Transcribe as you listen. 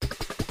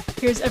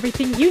Here's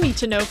everything you need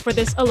to know for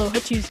this Aloha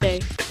Tuesday.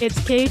 It's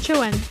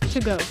KHON to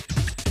go.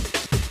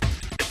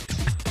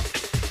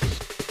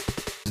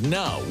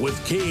 Now with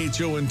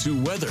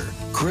KHON2 weather,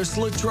 Chris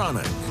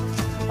Latronic.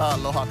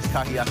 Aloha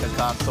kakahiaka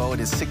kako. It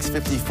is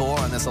 6:54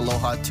 on this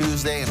Aloha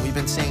Tuesday, and we've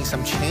been seeing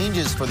some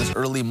changes for this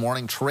early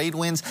morning. Trade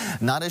winds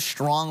not as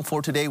strong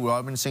for today.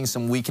 We've been seeing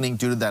some weakening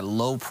due to that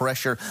low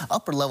pressure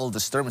upper level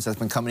disturbance that's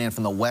been coming in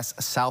from the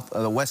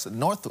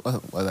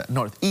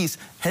northeast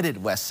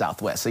headed west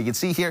southwest. So you can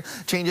see here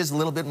changes a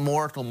little bit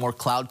more. A little more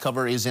cloud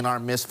cover is in our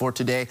midst for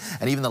today,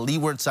 and even the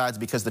leeward sides,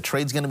 because the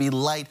trade's going to be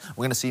light,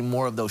 we're going to see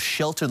more of those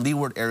sheltered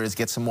leeward areas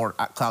get some more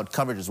cloud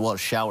coverage as well as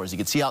showers. You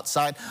can see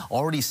outside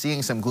already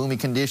seeing some gloomy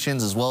conditions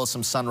as well as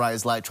some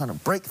sunrise light trying to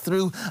break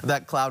through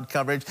that cloud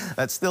coverage.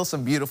 That's still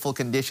some beautiful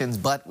conditions,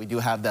 but we do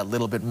have that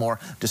little bit more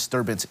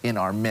disturbance in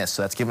our midst.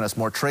 So that's giving us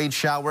more trade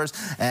showers,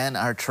 and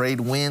our trade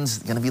winds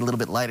going to be a little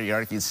bit lighter.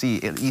 You can see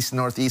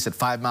east-northeast at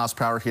 5 miles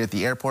per hour here at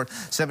the airport,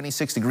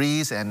 76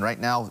 degrees, and right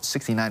now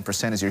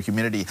 69% is your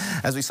humidity.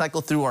 As we cycle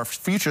through our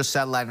future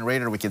satellite and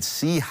radar, we can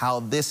see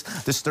how this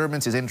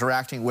disturbance is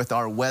interacting with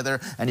our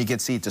weather, and you can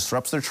see it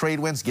disrupts their trade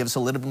winds, gives us a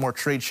little bit more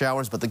trade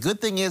showers, but the good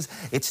thing is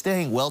it's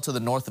staying well to the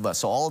north of us.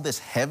 So all this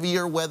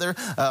heavier weather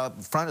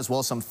front, as well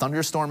as some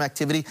thunderstorm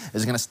activity,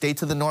 is going to stay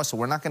to the north, so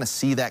we're not going to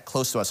see that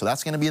close to us. So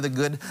that's going to be the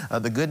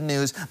good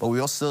news, but we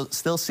will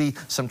still see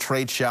some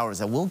trade showers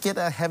that will get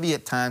heavy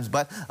at times,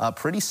 but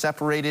pretty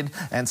separated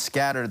and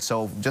scattered.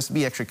 So just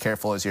be extra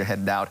careful as you're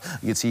headed out.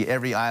 You can see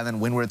every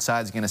island windward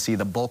side is going to see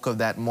the bulk of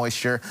that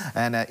moisture,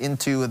 and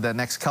into the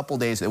next couple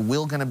days, it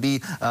will going to be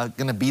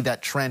that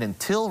trend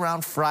until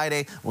around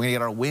Friday. We're going to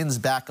get our winds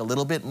back a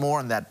little bit more,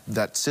 and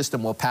that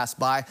system will pass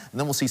by, and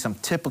then we'll see some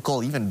typical,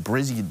 even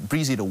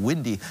breezy to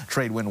windy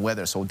trade wind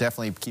weather. So we'll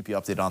definitely keep you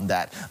updated on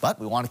that. But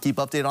we want to keep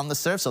updated on the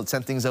surf, so let's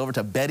send things over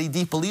to Betty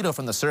DiPolito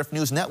from the Surf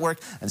News Network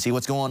and see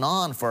what's going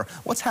on for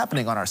what's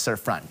happening on our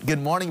surf front.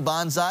 Good morning,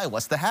 Bonsai.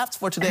 What's the hafts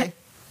for today?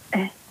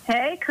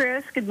 Hey,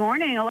 Chris. Good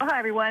morning. Aloha,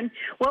 everyone.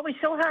 Well, we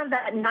still have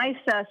that nice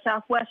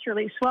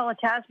southwesterly swell, a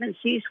Tasman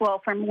sea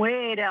swell from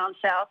way down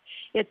south.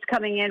 It's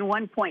coming in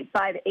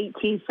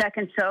 1.518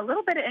 seconds, so a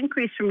little bit of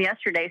increase from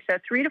yesterday. So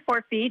 3 to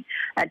 4 feet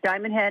at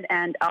Diamond Head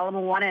and Ala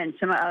Moana, and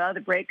some other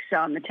breaks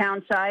on the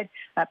town side.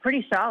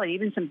 Pretty solid.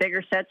 Even some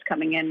bigger sets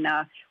coming in.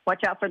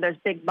 Watch out for those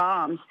big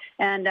bombs.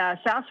 And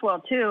south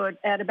swell, too,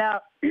 at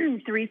about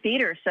 3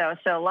 feet or so.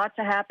 So lots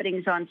of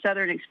happenings on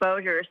southern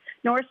exposures.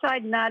 North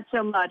side, not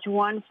so much.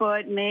 1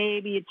 foot,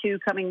 maybe a 2,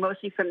 coming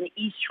mostly from the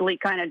easterly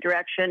kind of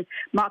direction.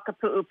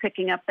 Makapu'u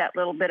picking up that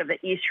little bit of an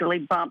easterly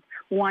bump,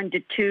 1 to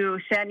 2.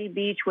 Sandy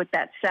Beach with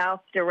that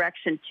south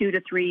direction, 2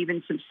 to 3,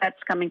 even some sets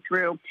coming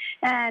through.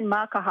 And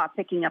Makaha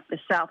picking up the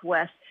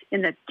southwest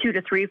in the 2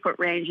 to 3 foot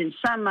range, and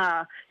some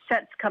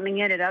sets coming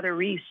in at other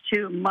reefs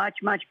too, much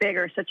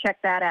bigger. So check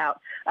that out.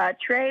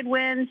 Trade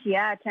winds,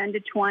 10 to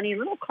 20, a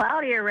little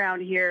cloudy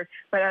around here,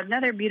 but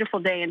another beautiful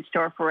day in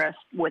store for us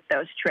with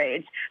those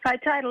trades. High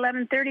tide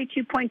 11:30,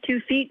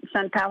 2.2 feet.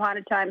 Sun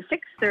Pauhana time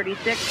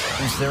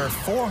 6:36. There are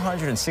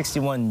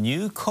 461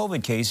 new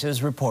COVID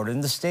cases reported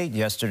in the state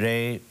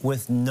yesterday,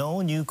 with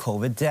no new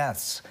COVID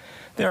deaths.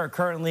 There are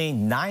currently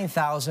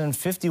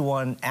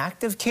 9,051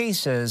 active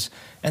cases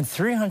and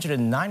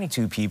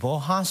 392 people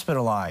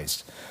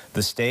hospitalized.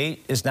 The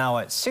state is now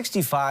at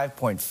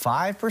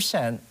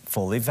 65.5%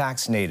 fully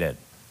vaccinated.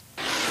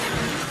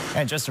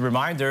 And just a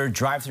reminder,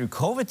 drive-through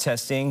COVID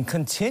testing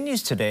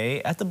continues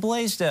today at the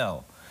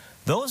Blaisdell.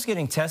 Those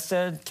getting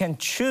tested can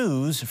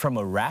choose from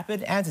a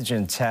rapid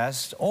antigen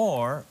test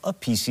or a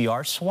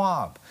PCR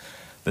swab.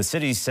 The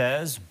city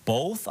says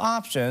both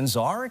options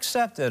are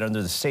accepted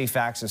under the Safe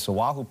Access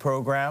Oahu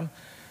program.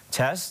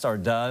 Tests are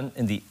done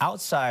in the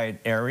outside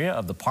area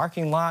of the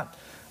parking lot.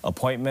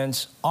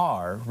 Appointments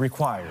are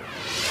required.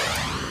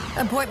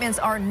 Appointments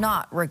are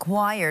not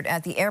required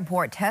at the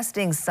airport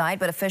testing site,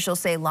 but officials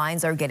say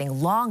lines are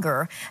getting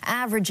longer,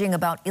 averaging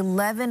about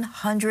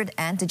 1,100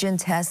 antigen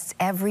tests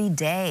every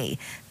day.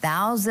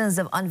 Thousands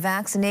of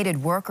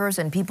unvaccinated workers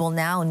and people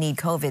now need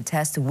COVID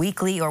tests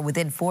weekly or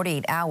within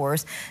 48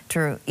 hours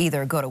to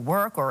either go to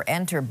work or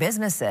enter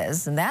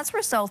businesses. And that's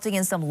resulting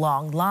in some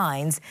long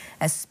lines,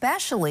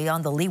 especially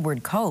on the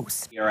Leeward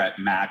Coast. We are at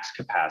max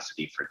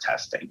capacity for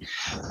testing.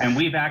 And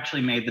we've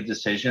actually made the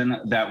decision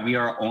that we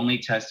are only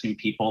testing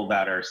people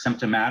that are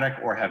symptomatic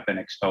or have been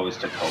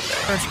exposed to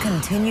COVID. Search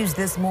continues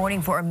this morning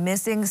for a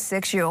missing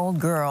 6-year-old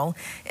girl.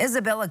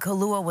 Isabella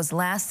Kalua was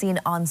last seen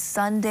on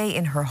Sunday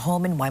in her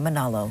home in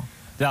Waimanalo.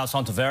 Dallas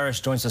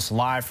Ontiveros joins us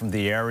live from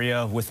the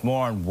area with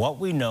more on what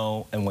we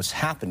know and what's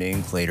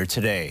happening later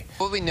today.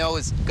 What we know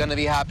is going to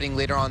be happening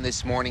later on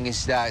this morning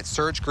is that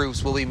search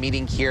groups will be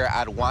meeting here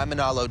at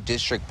Waimanalo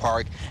District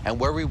Park and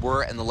where we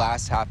were in the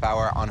last half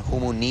hour on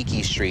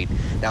Humuniki Street.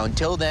 Now,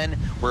 until then,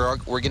 we're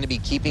going to be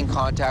keeping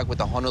contact with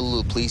the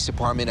Honolulu Police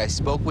Department. I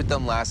spoke with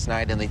them last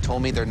night and they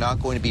told me they're not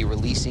going to be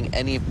releasing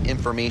any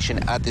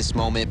information at this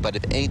moment, but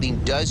if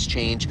anything does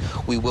change,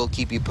 we will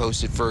keep you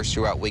posted first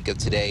throughout Wake Up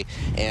Today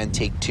and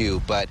Take Two.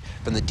 but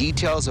from the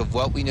details of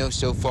what we know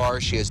so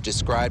far, she is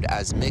described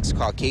as mixed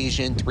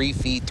Caucasian, 3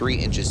 feet 3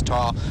 inches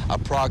tall,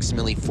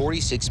 approximately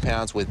 46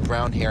 pounds, with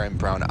brown hair and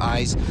brown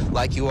eyes.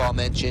 Like you all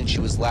mentioned, she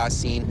was last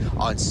seen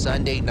on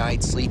Sunday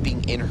night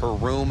sleeping in her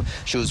room.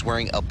 She was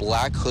wearing a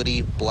black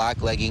hoodie,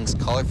 black leggings,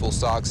 colorful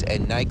socks,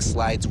 and Nike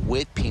slides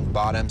with pink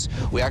bottoms.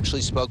 We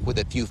actually spoke with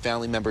a few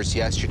family members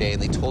yesterday,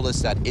 and they told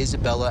us that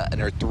Isabella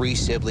and her 3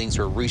 siblings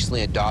were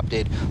recently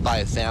adopted by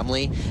a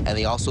family, and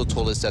they also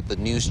told us that the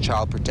News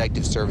Child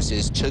Protective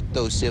Services took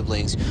those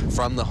siblings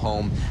from the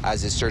home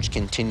as the search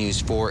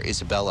continues for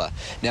Isabella.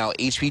 Now,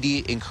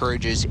 HPD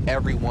encourages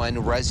everyone,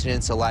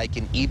 residents alike,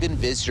 and even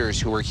visitors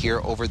who were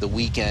here over the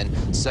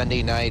weekend,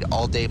 Sunday night,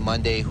 all day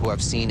Monday, who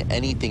have seen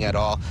anything at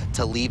all,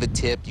 to leave a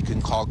tip. You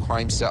can call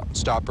Crime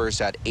Stoppers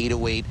at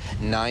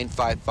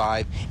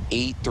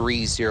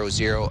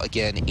 808-955-8300.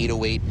 Again,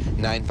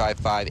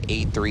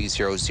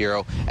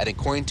 808-955-8300. And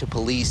according to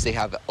police, they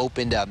have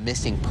opened a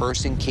missing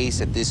person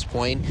case at this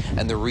point,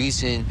 and the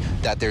reason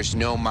that there's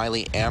no Miley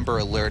Amber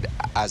Alert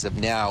as of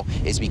now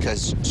is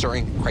because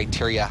certain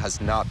criteria has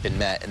not been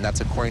met, and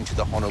that's according to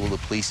the Honolulu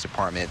Police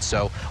Department.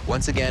 So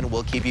once again,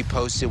 we'll keep you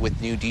posted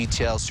with new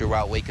details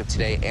throughout Wake Up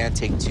Today and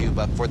Take 2,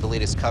 but for the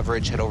latest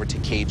coverage, head over to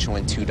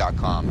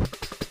KHON2.com.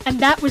 And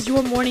that was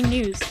your morning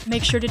news.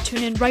 Make sure to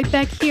tune in right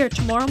back here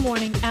tomorrow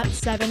morning at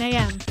 7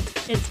 a.m.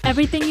 It's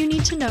everything you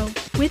need to know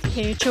with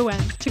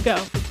KHON to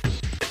go.